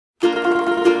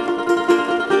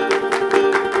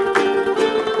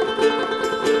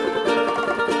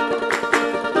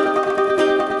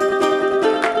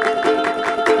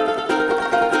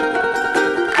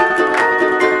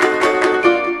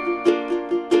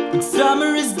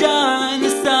Summer is done, the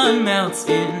sun melts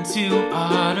into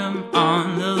autumn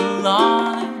on the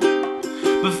lawn,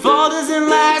 but fall doesn't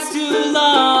last too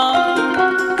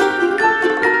long,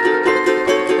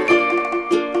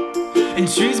 and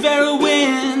trees bear a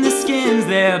wind that skins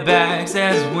their backs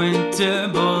as winter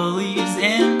bullies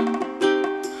in,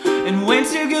 and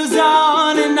winter goes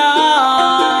on and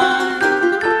on.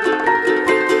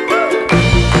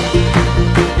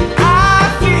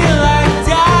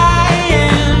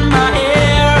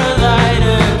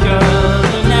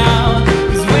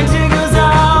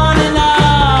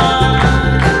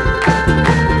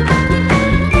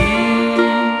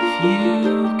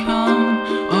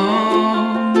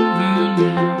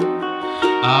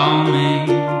 I'll make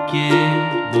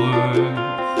it worth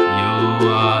your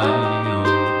while.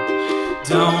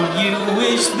 Don't you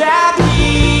wish that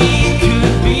we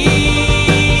could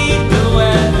beat the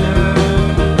weather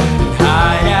and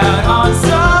hide out on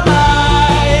some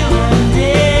island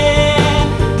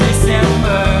in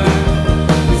December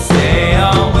and stay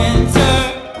all winter?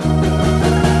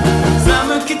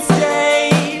 Summer could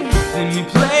stay, then we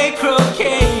play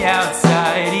croquet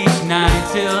outside each night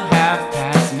till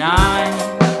 9:30.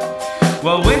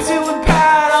 Well, winter would